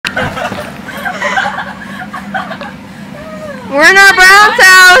We're in our Brown's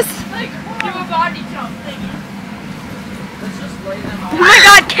house. Like, do a body jump thingy. Let's just lay them Oh my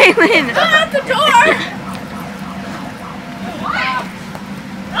God, Caitlin! Come out the door!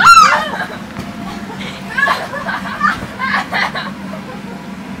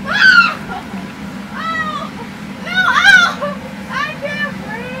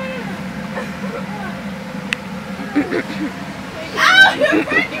 You're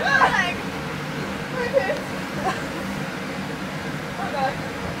breaking my leg!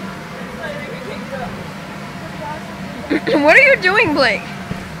 What are you doing, Blake?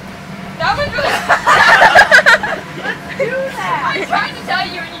 That was really... Let's do that! I tried to tell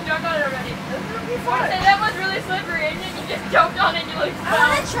you and you jumped on it already. I said that was really slippery and then you just jumped on it and you looked I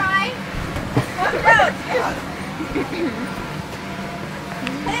want to try. Watch out!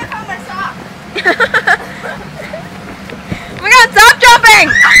 Hey, I found my sock. Oh my God, stop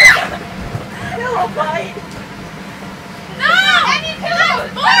jumping! Pillow bite. No! Any pillows!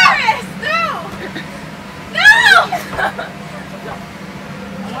 Boris! No! No!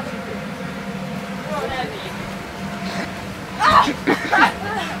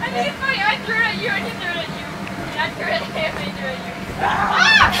 I think it's funny, I threw it at you and he threw it at you. And I threw it at him and he threw it at you.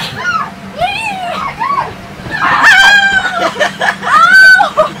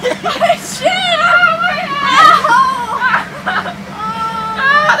 Shit! Oh my head!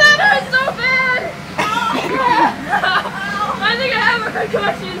 Oh, that hurt so bad! I think I have a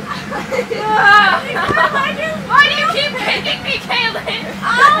concussion. Why do you keep kicking me, Caitlin?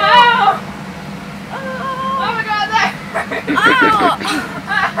 Oh my God, that hurt!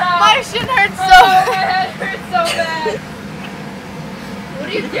 My shit hurts so Oh, my head hurts so bad. What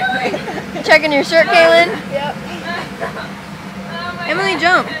are you doing? Checking your shirt, Caitlin. Yep. Oh my Emily, head.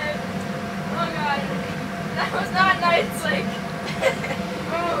 jump. Oh God, that was not nice. Like,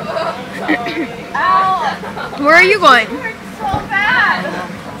 ow! Where are you going? It hurts so bad.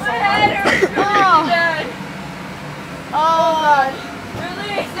 My head hurts really bad. Oh God.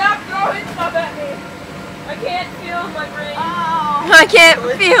 Really, stop throwing stuff at me. I can't feel my brain. Oh. I can't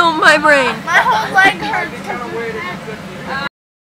feel my brain. My whole leg hurts. Figure out a way to get good